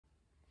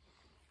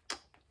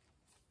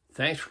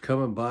Thanks for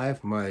coming by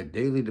for my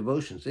daily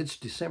devotions. It's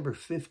December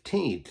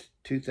 15th,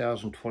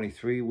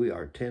 2023. We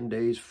are 10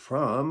 days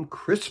from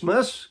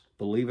Christmas,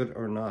 believe it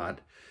or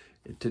not.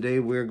 Today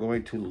we're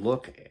going to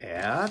look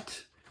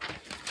at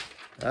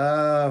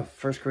 1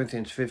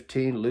 Corinthians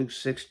 15, Luke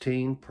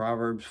 16,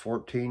 Proverbs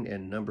 14,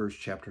 and Numbers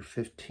chapter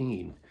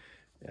 15.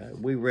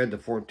 We read the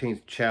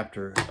 14th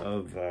chapter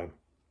of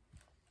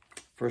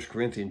 1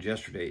 Corinthians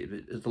yesterday.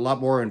 It's a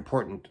lot more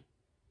important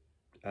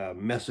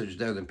message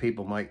there than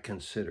people might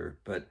consider,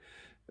 but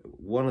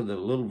one of the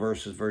little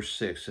verses, verse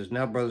 6, says,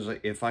 "Now, brothers,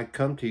 if I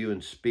come to you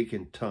and speak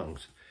in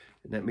tongues,"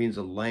 and that means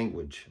a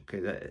language, okay,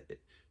 that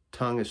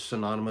tongue is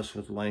synonymous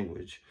with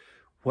language,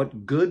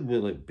 "what good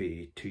will it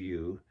be to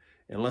you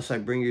unless I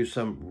bring you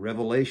some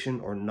revelation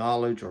or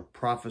knowledge or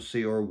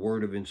prophecy or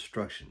word of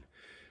instruction?"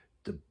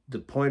 The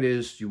point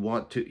is,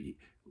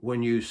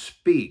 when you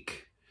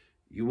speak,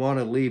 you want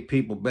to leave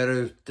people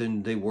better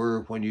than they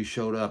were when you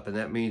showed up, and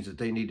that means that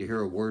they need to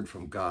hear a word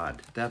from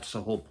God. That's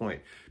the whole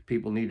point.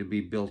 People need to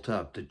be built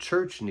up. The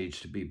church needs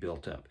to be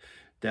built up.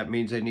 That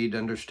means they need to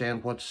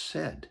understand what's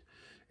said,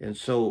 and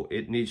so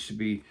it needs to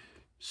be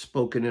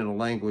spoken in a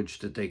language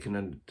that they can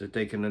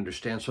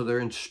understand, so they're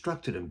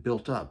instructed and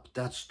built up.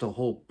 That's the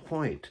whole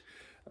point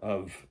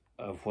of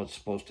what's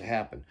supposed to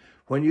happen.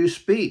 When you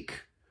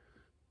speak,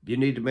 you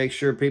need to make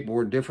sure people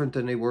were different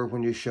than they were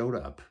when you showed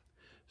up,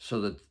 so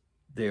that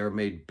they are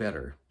made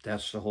better.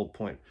 That's the whole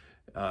point.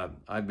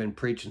 I've been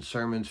preaching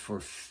sermons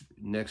for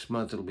next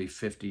month, it'll be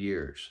 50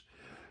 years.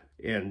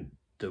 And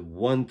the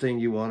one thing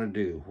you want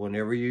to do,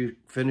 whenever you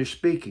finish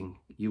speaking,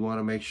 you want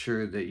to make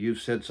sure that you've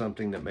said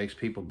something that makes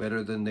people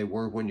better than they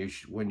were when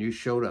you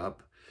showed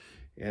up.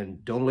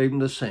 And don't leave them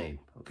the same,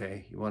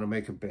 okay? You want to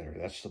make it better.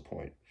 That's the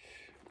point.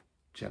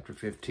 Chapter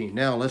 15.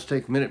 Now, let's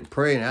take a minute and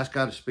pray and ask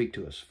God to speak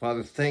to us.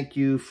 Father, thank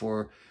you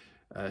for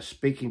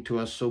speaking to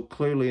us so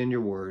clearly in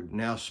your word.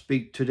 Now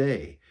speak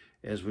today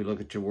as we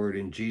look at your word.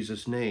 In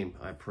Jesus' name,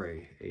 I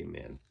pray.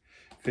 Amen.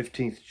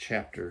 15th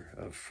chapter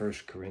of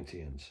 1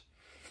 Corinthians.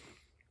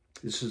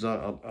 This is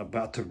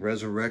about the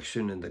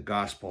resurrection and the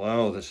gospel.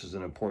 Oh, this is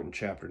an important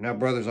chapter. Now,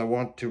 brothers, I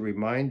want to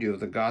remind you of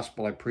the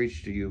gospel I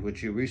preached to you,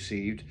 which you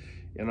received,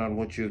 and on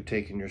which you have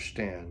taken your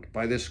stand.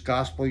 By this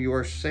gospel you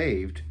are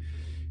saved,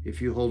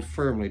 if you hold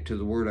firmly to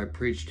the word I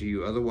preached to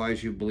you.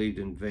 Otherwise you believed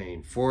in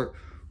vain. For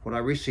what I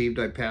received,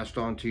 I passed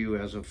on to you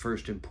as of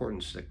first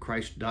importance, that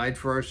Christ died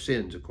for our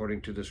sins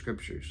according to the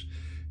Scriptures,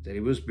 that he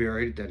was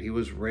buried, that he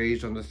was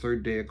raised on the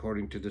third day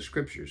according to the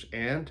Scriptures,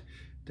 and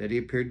that he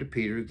appeared to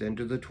Peter, then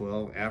to the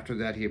 12. After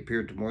that he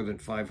appeared to more than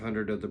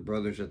 500 of the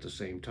brothers at the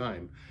same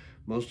time,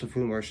 most of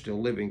whom are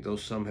still living, though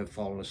some have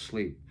fallen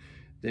asleep.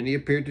 Then he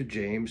appeared to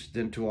James,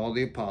 then to all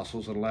the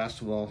apostles, and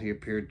last of all he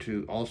appeared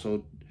to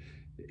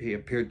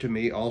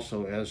me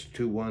also as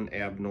to one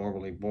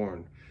abnormally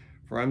born.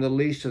 For I am the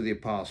least of the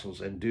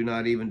apostles, and do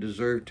not even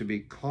deserve to be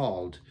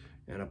called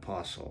an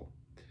apostle,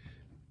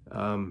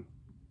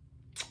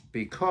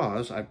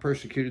 because I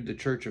persecuted the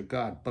church of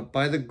God. But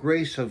by the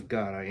grace of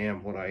God I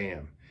am what I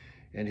am,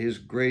 and his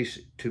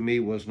grace to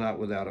me was not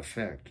without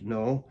effect.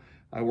 No,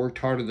 I worked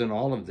harder than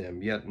all of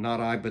them, yet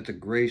not I, but the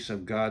grace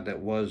of God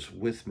that was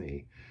with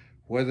me.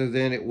 Whether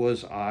then it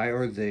was I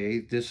or they,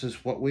 this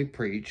is what we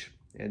preach,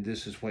 and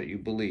this is what you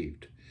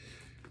believed.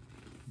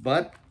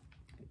 But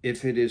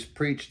if it is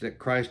preached that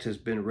Christ has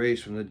been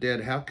raised from the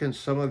dead, how can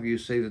some of you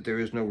say that there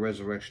is no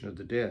resurrection of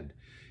the dead?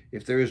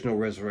 If there is no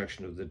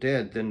resurrection of the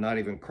dead, then not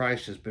even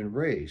Christ has been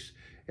raised.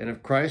 And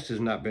if Christ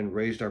has not been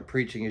raised, our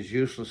preaching is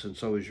useless, and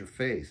so is your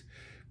faith.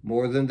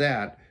 More than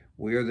that,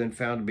 we are then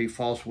found to be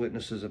false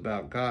witnesses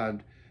about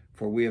God,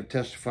 for we have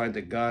testified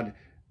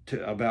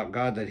about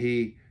God that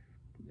he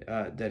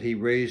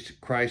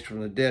raised Christ from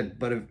the dead.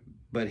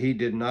 But he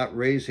did not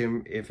raise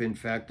him, if in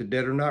fact the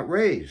dead are not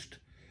raised.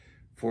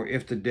 For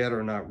if the dead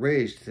are not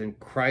raised, then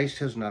Christ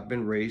has not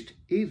been raised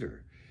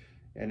either.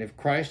 And if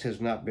Christ has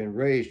not been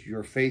raised,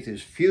 your faith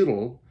is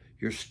futile,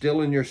 you're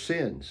still in your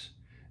sins.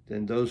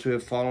 Then those who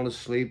have fallen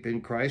asleep in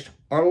Christ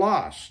are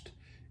lost.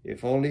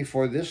 If only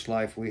for this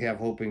life we have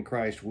hope in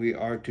Christ, we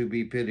are to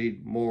be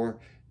pitied more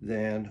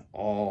than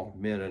all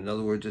men. In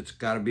other words, it's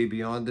got to be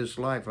beyond this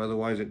life,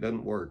 otherwise it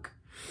doesn't work.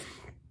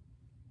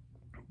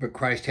 But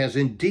Christ has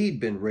indeed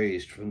been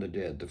raised from the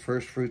dead, the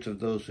first fruits of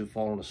those who've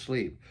fallen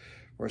asleep.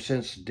 For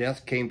since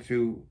death came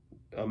through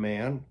a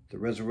man, the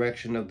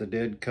resurrection of the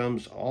dead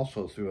comes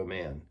also through a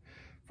man.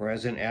 For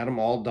as in Adam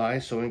all die,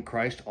 so in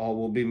Christ all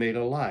will be made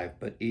alive,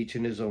 but each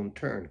in his own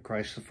turn.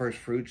 Christ the first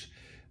fruits,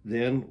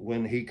 then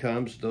when he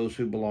comes, those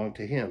who belong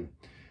to him.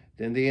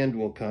 Then the end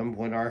will come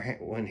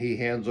when he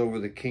hands over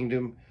the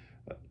kingdom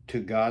to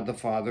God the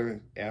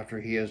Father, after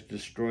he has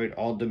destroyed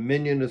all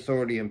dominion,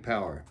 authority, and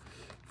power.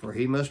 For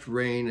he must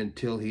reign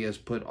until he has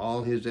put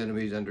all his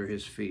enemies under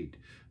his feet.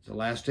 The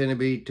last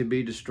enemy to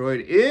be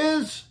destroyed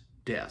is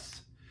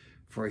death,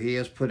 for he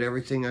has put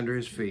everything under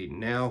his feet.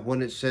 Now,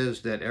 when it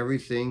says that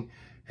everything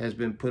has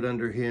been put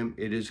under him,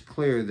 it is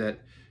clear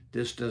that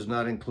this does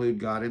not include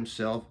God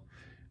himself,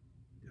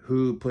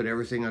 who put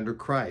everything under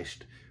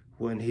Christ.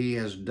 When he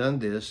has done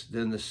this,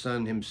 then the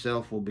Son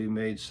himself will be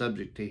made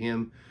subject to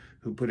him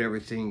who put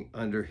everything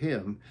under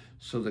him,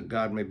 so that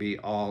God may be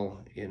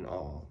all in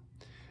all.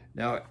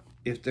 Now,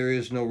 if there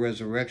is no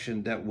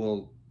resurrection,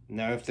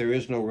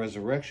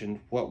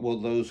 what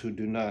will those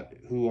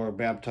who are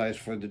baptized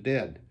for the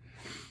dead?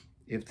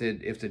 If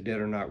the dead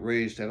are not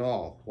raised at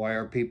all, why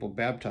are people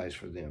baptized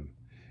for them?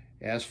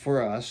 As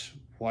for us,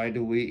 why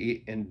do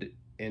we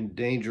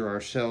endanger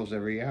ourselves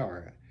every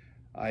hour?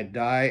 I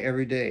die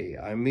every day.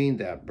 I mean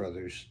that,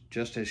 brothers.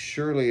 Just as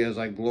surely as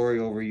I glory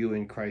over you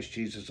in Christ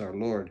Jesus our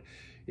Lord.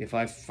 If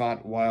I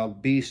fought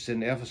wild beasts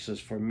in Ephesus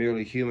for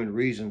merely human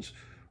reasons,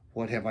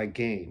 what have I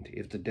gained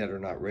if the dead are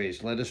not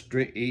raised? Let us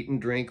eat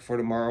and drink, for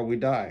tomorrow we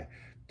die.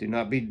 Do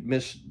not be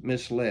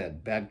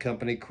misled. Bad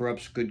company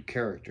corrupts good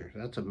character.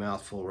 That's a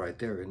mouthful right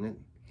there, isn't it?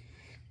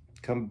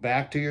 Come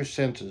back to your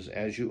senses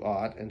as you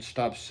ought, and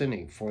stop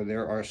sinning, for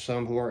there are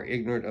some who are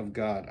ignorant of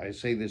God. I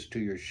say this to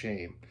your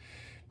shame.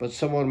 But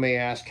someone may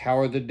ask, how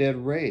are the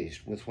dead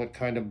raised? With what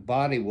kind of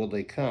body will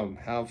they come?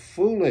 How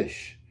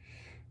foolish!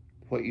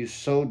 What you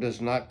sow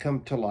does not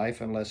come to life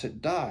unless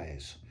it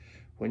dies.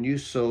 When you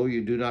sow,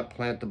 you do not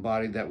plant the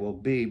body that will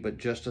be, but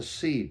just a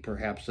seed,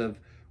 perhaps of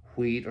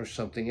wheat or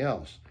something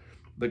else.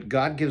 But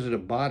God gives it a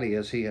body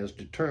as he has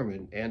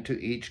determined, and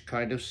to each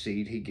kind of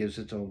seed he gives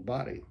its own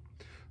body.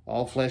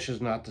 All flesh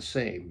is not the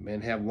same.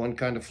 Men have one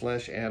kind of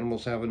flesh,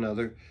 animals have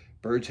another,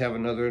 birds have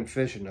another, and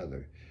fish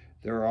another.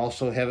 There are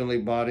also heavenly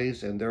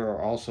bodies, and there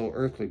are also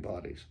earthly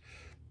bodies.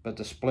 But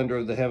the splendor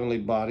of the heavenly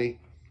body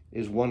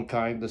is one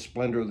kind, the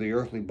splendor of the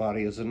earthly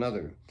body is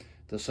another.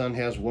 The sun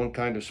has one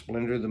kind of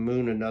splendor, the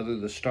moon another,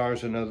 the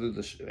stars another,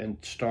 and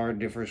star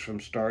differs from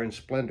star in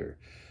splendor.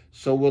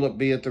 So will it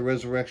be at the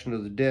resurrection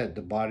of the dead.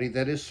 The body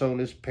that is sown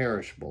is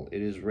perishable.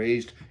 It is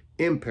raised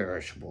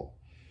imperishable.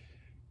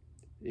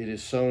 It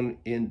is sown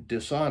in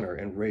dishonor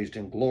and raised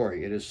in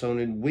glory. It is sown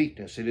in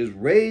weakness. It is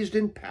raised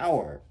in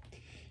power.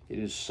 It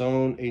is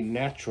sown a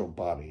natural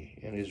body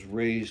and is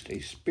raised a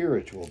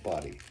spiritual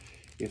body.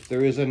 If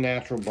there is a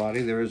natural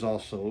body, there is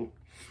also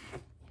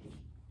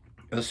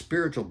a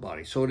spiritual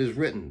body. So it is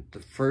written, the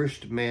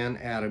first man,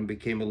 Adam,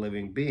 became a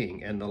living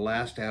being, and the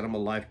last Adam, a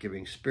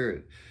life-giving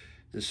spirit.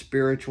 The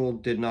spiritual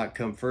did not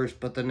come first,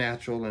 but the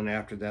natural, and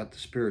after that the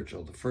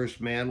spiritual. The first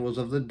man was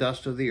of the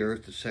dust of the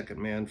earth, the second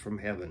man from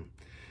heaven.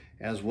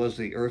 As was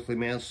the earthly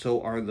man,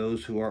 so are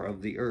those who are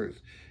of the earth.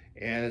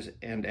 As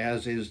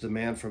is the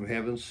man from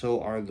heaven,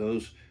 so are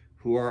those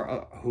who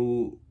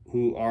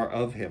are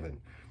of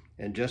heaven.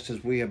 And just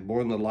as we have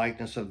borne the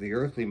likeness of the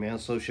earthly man,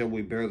 so shall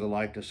we bear the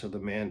likeness of the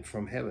man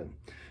from heaven.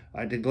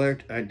 I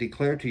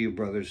declare to you,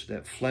 brothers,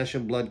 that flesh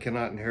and blood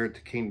cannot inherit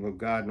the kingdom of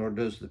God, nor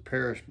does the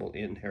perishable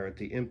inherit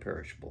the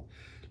imperishable.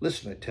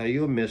 Listen, I tell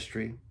you a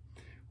mystery.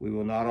 We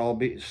will not all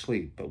be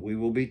asleep, but we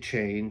will be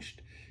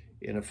changed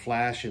in a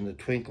flash, in the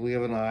twinkling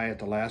of an eye, at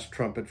the last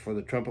trumpet. For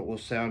the trumpet will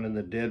sound, and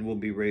the dead will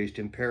be raised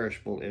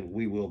imperishable, and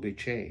we will be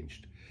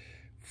changed.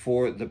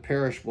 For the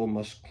perishable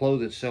must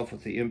clothe itself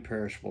with the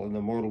imperishable, and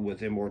the mortal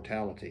with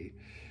immortality.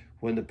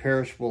 When the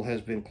perishable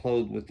has been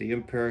clothed with the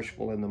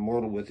imperishable, and the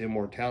mortal with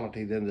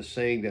immortality, then the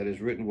saying that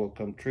is written will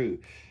come true.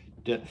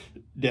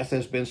 Death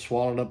has been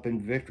swallowed up in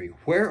victory.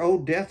 Where, O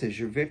death, is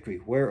your victory?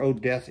 Where, O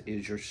death,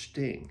 is your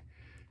sting?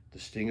 The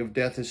sting of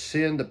death is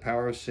sin, the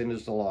power of sin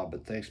is the law,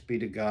 but thanks be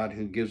to God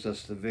who gives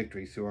us the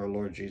victory through our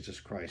Lord Jesus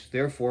Christ.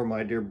 Therefore,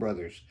 my dear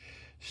brothers,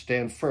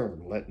 stand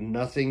firm, let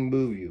nothing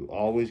move you.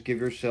 Always give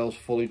yourselves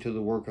fully to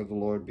the work of the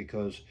Lord,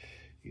 because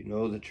you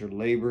know that your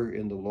labor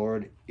in the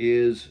Lord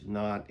is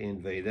not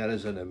in vain. That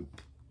is a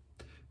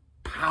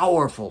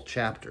powerful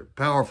chapter,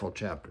 powerful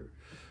chapter.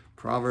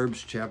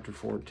 Proverbs chapter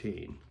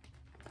 14.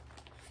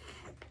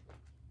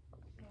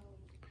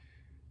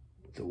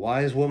 The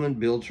wise woman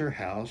builds her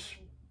house,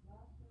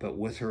 but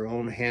with her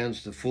own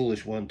hands the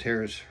foolish one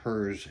tears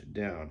hers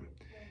down.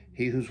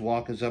 He whose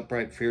walk is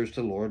upright fears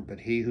the Lord, but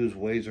he whose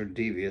ways are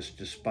devious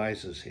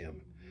despises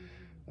him.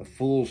 A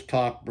fool's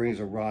talk brings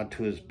a rod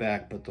to his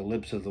back, but the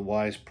lips of the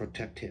wise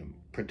protect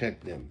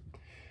them.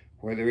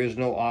 Where there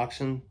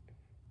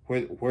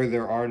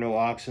are no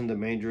oxen, the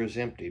manger is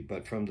empty,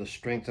 but from the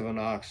strength of an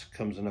ox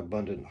comes an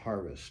abundant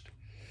harvest.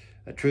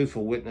 A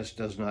truthful witness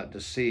does not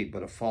deceive,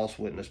 but a false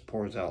witness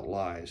pours out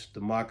lies. The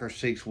mocker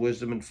seeks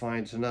wisdom and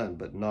finds none,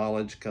 but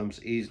knowledge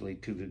comes easily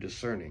to the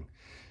discerning.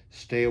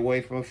 Stay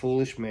away from a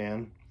foolish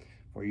man,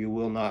 for you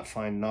will not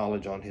find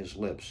knowledge on his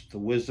lips. The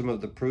wisdom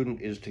of the prudent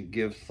is to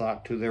give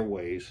thought to their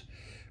ways,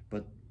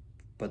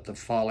 but the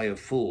folly of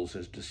fools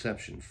is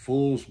deception.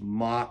 Fools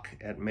mock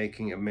at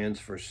making amends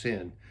for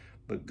sin,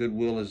 but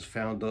goodwill is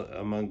found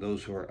among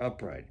those who are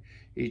upright.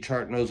 Each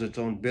heart knows its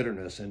own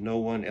bitterness, and no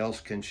one else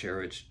can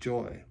share its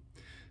joy.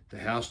 The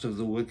house of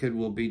the wicked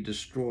will be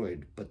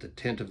destroyed, but the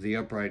tent of the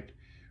upright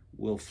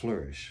will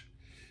flourish.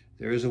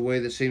 There is a way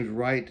that seems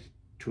right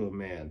to a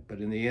man, but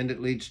in the end it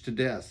leads to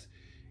death.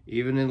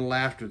 Even in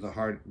laughter the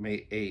heart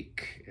may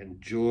ache,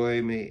 and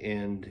joy may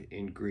end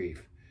in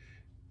grief.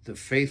 The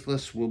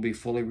faithless will be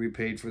fully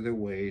repaid for their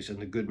ways, and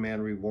the good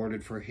man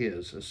rewarded for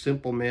his. A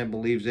simple man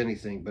believes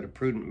anything, but a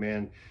prudent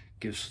man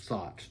gives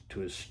thought to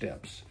his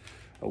steps.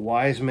 A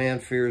wise man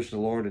fears the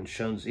Lord and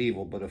shuns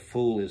evil, but a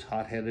fool is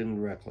hot-headed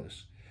and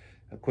reckless.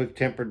 A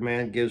quick-tempered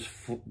man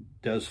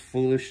does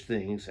foolish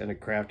things, and a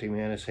crafty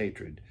man is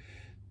hatred.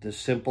 The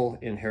simple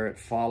inherit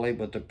folly,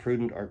 but the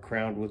prudent are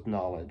crowned with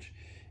knowledge.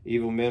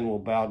 Evil men will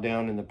bow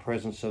down in the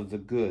presence of the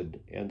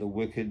good, and the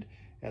wicked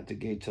at the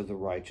gates of the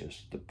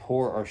righteous. The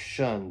poor are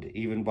shunned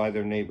even by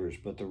their neighbors,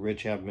 but the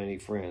rich have many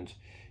friends.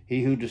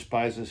 He who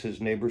despises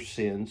his neighbor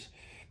sins,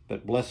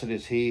 but blessed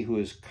is he who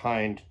is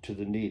kind to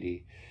the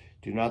needy.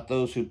 Do not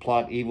those who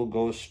plot evil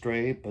go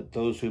astray, but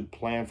those who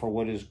plan for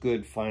what is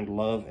good find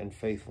love and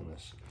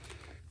faithfulness.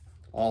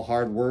 All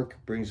hard work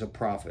brings a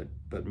profit,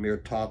 but mere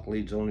talk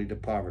leads only to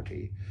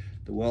poverty.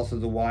 The wealth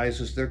of the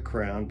wise is their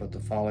crown, but the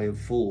folly of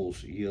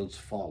fools yields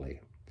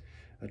folly.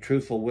 A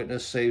truthful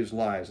witness saves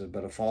lives,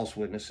 but a false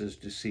witness is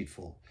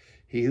deceitful.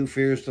 He who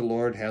fears the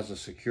Lord has a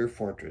secure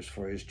fortress,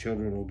 for his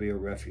children will be a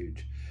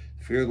refuge.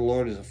 The fear of the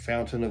Lord is a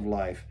fountain of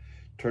life,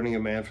 turning a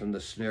man from the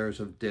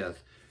snares of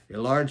death. A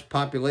large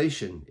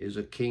population is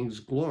a king's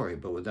glory,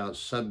 but without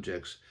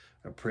subjects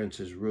a prince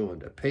is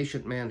ruined. A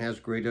patient man has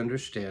great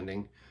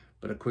understanding,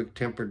 but a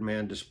quick-tempered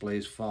man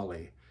displays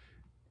folly.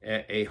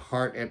 A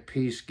heart at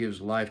peace gives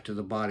life to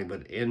the body,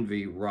 but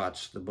envy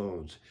rots the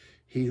bones.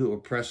 He who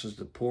oppresses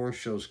the poor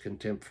shows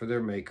contempt for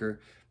their maker,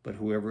 but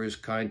whoever is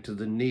kind to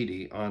the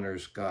needy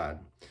honors God.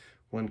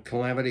 When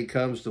calamity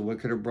comes, the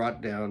wicked are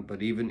brought down,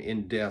 but even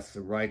in death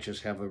the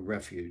righteous have a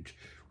refuge.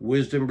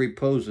 Wisdom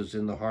reposes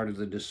in the heart of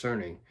the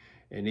discerning,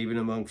 and even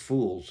among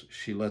fools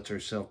she lets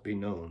herself be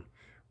known.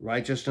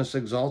 Righteousness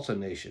exalts a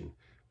nation,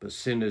 but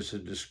sin is a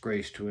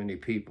disgrace to any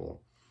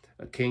people.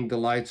 A king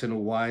delights in a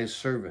wise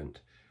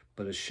servant,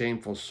 but a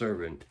shameful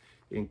servant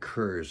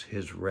incurs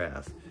his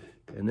wrath.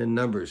 And then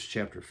Numbers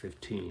chapter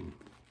 15.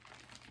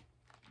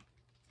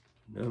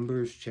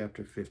 Numbers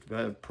chapter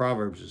 15.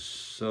 Proverbs is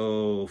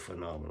so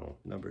phenomenal.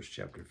 Numbers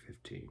chapter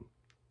 15.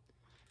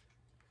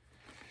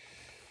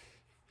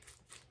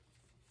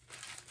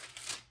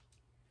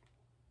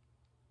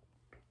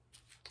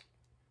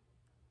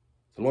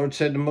 The Lord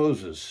said to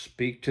Moses,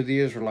 "Speak to the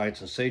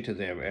Israelites and say to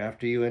them,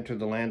 after you enter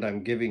the land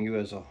I'm giving you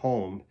as a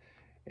home,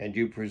 and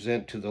you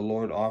present to the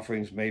Lord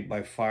offerings made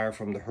by fire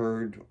from the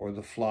herd or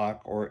the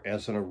flock, or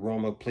as an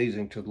aroma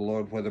pleasing to the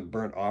Lord, whether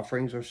burnt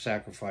offerings or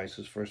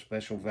sacrifices for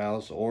special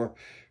vows, or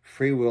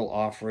freewill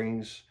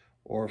offerings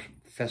or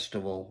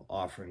festival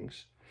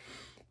offerings.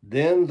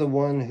 Then the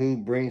one who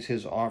brings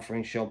his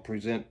offering shall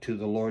present to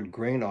the Lord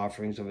grain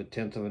offerings of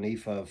 1/10 of an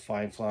ephah of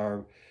fine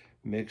flour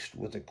mixed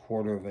with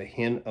 1/4 of a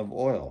hin of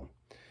oil.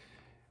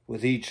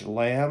 With each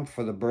lamb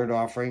for the burnt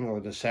offering or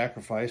the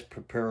sacrifice,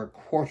 prepare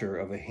 1/4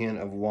 of a hin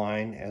of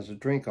wine as a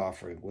drink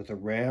offering. With a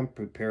ram,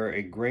 prepare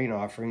a grain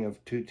offering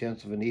of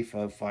 2/10 of an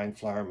ephah of fine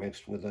flour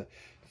mixed with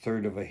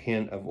 1/3 of a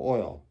hin of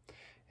oil,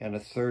 and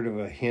 1/3 of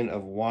a hin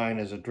of wine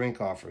as a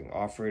drink offering.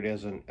 Offer it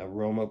as an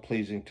aroma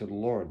pleasing to the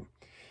Lord.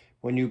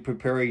 When you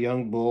prepare a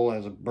young bull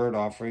as a burnt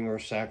offering or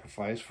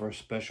sacrifice for a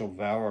special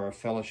vow or a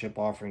fellowship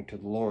offering to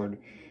the Lord,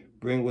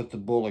 bring with the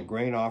bull a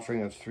grain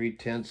offering of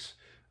 3/10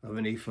 of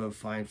an ephah of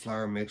fine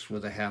flour mixed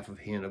with 1/2 of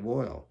hin of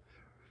oil.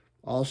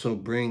 Also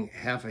bring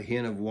 1/2 a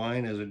hin of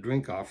wine as a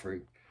drink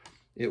offering.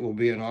 It will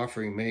be an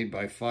offering made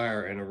by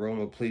fire, an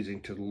aroma pleasing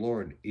to the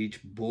Lord.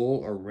 Each bull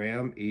or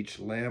ram, each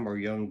lamb or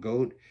young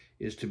goat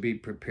is to be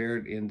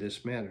prepared in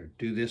this manner.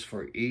 Do this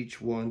for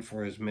each one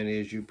for as many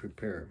as you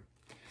prepare.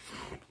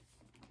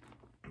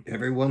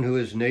 Everyone who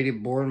is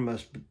native born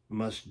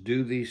must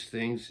do these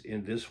things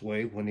in this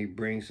way when he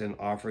brings an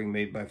offering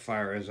made by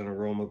fire as an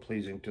aroma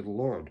pleasing to the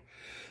Lord.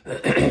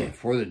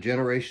 For the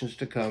generations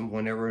to come,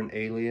 whenever an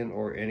alien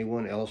or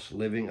anyone else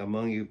living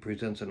among you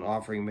presents an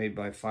offering made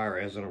by fire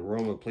as an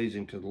aroma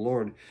pleasing to the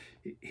Lord,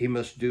 he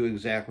must do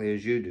exactly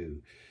as you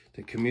do.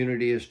 The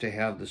community is to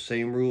have the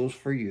same rules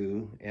for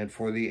you and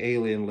for the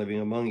alien living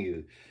among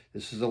you.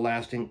 This is a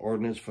lasting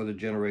ordinance for the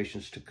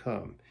generations to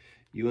come.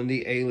 You and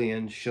the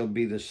alien shall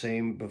be the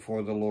same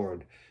before the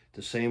Lord.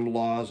 The same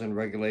laws and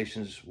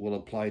regulations will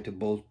apply to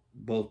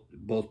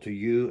both to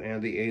you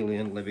and the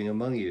alien living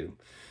among you.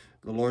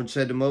 The Lord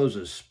said to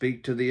Moses,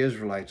 "Speak to the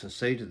Israelites and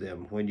say to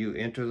them, when you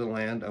enter the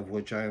land of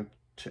which I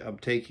am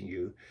taking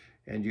you,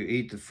 and you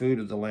eat the food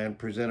of the land,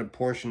 present a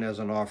portion as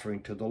an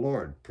offering to the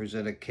Lord.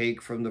 Present a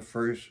cake from the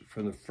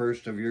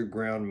first of your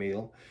ground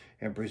meal,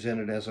 and present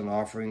it as an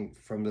offering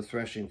from the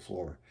threshing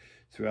floor.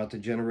 Throughout the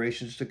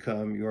generations to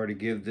come, you are to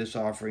give this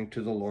offering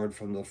to the Lord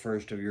from the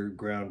first of your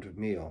ground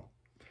meal."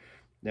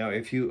 Now,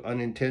 if you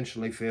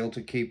unintentionally fail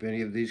to keep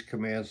any of these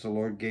commands the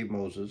Lord gave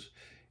Moses,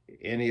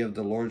 any of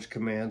the Lord's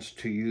commands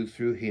to you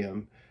through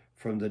him,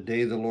 from the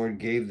day the Lord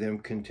gave them,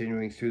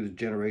 continuing through the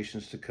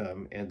generations to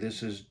come, and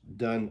this is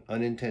done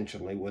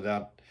unintentionally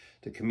without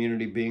the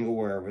community being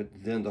aware of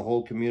it, then the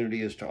whole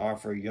community is to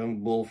offer a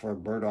young bull for a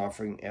burnt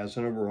offering as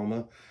an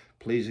aroma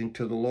pleasing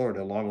to the Lord,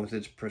 along with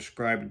its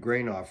prescribed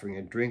grain offering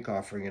and drink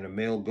offering, and a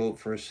male goat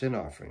for a sin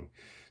offering.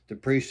 The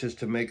priest is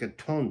to make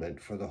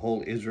atonement for the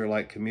whole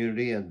Israelite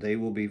community, and they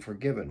will be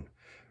forgiven.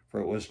 For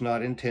it was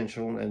not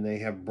intentional, and they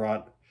have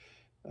brought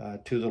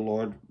to the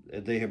Lord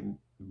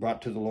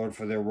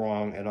for their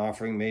wrong an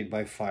offering made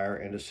by fire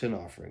and a sin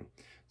offering.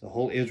 The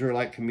whole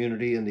Israelite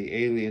community and the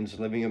aliens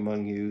living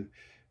among you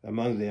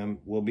among them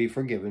will be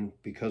forgiven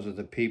because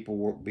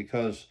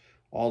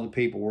all the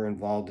people were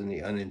involved in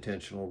the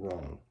unintentional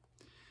wrong.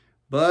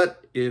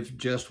 But if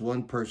just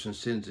one person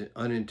sins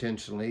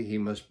unintentionally, he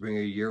must bring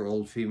a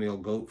year-old female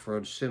goat for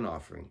a sin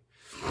offering.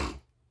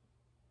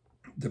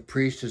 The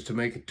priest is to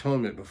make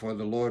atonement before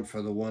the Lord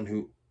for the one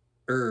who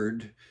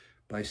erred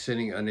by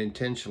sinning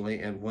unintentionally,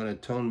 and when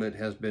atonement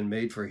has been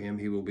made for him,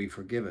 he will be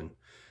forgiven.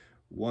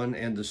 One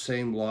and the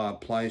same law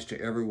applies to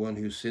everyone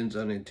who sins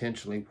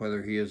unintentionally,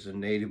 whether he is a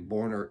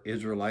native-born or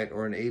Israelite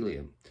or an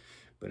alien.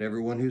 But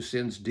everyone who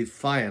sins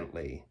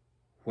defiantly,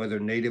 whether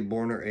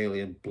native-born or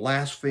alien,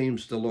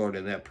 blasphemes the Lord,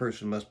 and that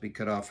person must be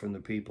cut off from the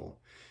people,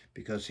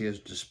 because he has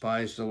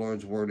despised the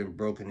Lord's word and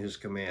broken his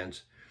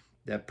commands.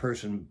 That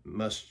person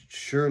must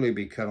surely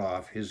be cut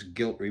off. His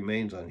guilt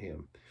remains on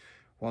him.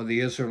 While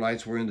the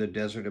Israelites were in the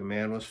desert, a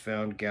man was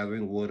found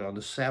gathering wood on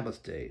the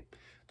Sabbath day.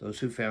 Those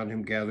who found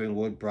him gathering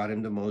wood brought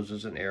him to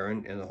Moses and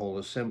Aaron and the whole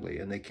assembly,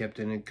 and they kept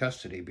him in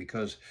custody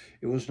because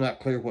it was not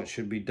clear what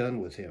should be done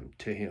with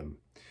him.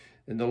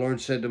 And the Lord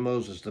said to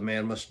Moses, "The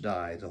man must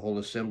die. The whole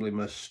assembly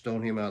must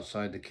stone him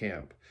outside the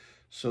camp."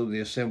 So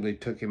the assembly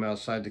took him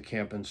outside the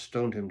camp and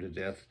stoned him to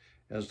death,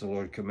 as the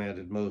Lord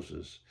commanded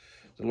Moses.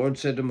 The Lord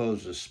said to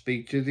Moses,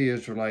 "Speak to the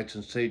Israelites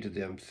and say to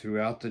them,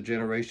 throughout the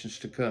generations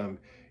to come,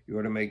 you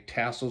are to make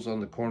tassels on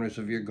the corners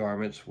of your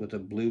garments with a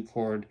blue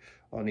cord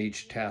on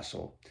each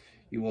tassel.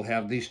 You will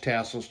have these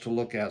tassels to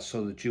look at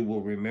so that you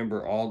will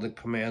remember all the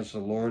commands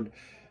of the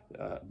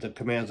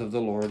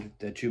Lord,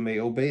 that you may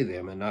obey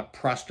them and not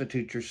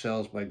prostitute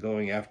yourselves by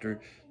going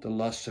after the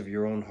lusts of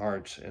your own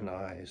hearts and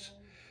eyes.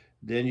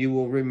 Then you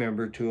will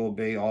remember to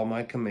obey all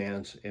my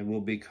commands and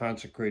will be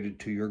consecrated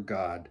to your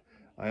God.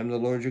 I am the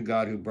Lord your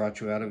God who brought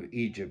you out of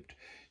Egypt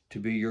to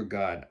be your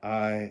God.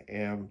 I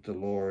am the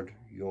Lord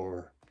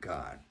your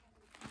God."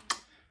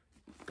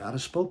 God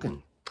has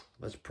spoken.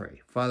 Let's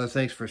pray. Father,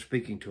 thanks for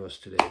speaking to us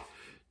today.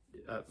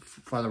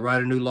 Father,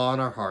 write a new law in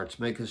our hearts.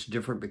 Make us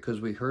different because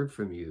we heard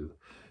from you.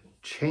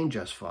 Change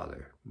us,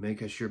 Father.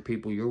 Make us your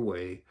people your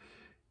way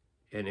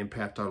and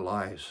impact our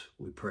lives,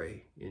 we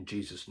pray. In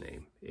Jesus'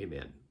 name,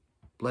 amen.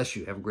 Bless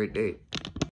you. Have a great day.